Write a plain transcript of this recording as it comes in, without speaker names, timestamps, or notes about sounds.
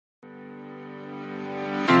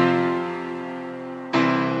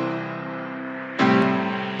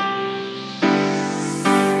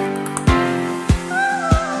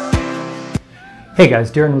Hey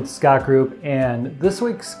guys, Darren with the Scott Group, and this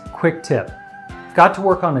week's quick tip. Got to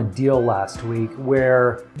work on a deal last week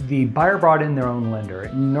where the buyer brought in their own lender.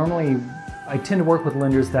 Normally, I tend to work with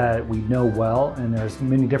lenders that we know well, and there's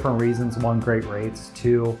many different reasons. One, great rates.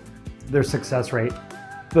 Two, their success rate.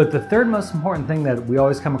 But the third most important thing that we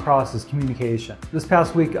always come across is communication. This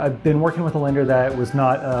past week, I've been working with a lender that was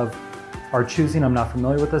not of our choosing. I'm not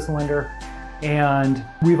familiar with this lender. And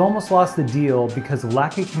we've almost lost the deal because of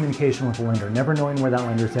lack of communication with the lender, never knowing where that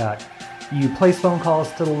lender's at. You place phone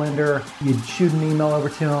calls to the lender, you shoot an email over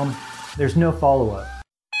to them, there's no follow-up.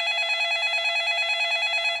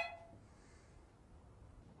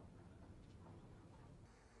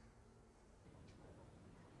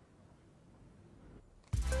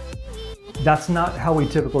 That's not how we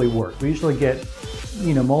typically work. We usually get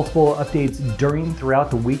multiple updates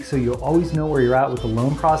throughout the week, so you'll always know where you're at with the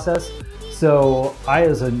loan process. So I,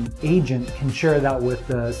 as an agent, can share that with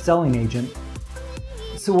the selling agent,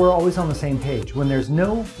 so we're always on the same page. When there's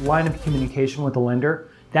no line of communication with the lender,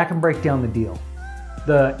 that can break down the deal.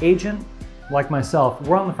 The agent, like myself,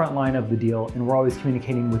 we're on the front line of the deal, and we're always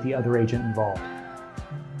communicating with the other agent involved.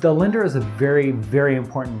 The lender is a very, very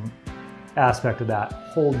important aspect of that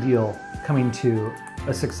whole deal coming to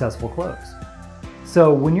a successful close.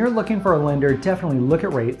 So when you're looking for a lender, definitely look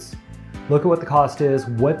at rates. Look at what the cost is,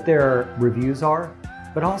 what their reviews are,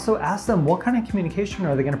 but also ask them what kind of communication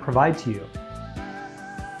are they going to provide to you.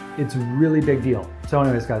 It's a really big deal. So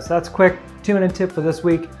anyways guys, that's a quick 2-minute tip for this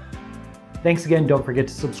week. Thanks again. Don't forget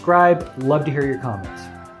to subscribe. Love to hear your comments.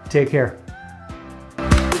 Take care.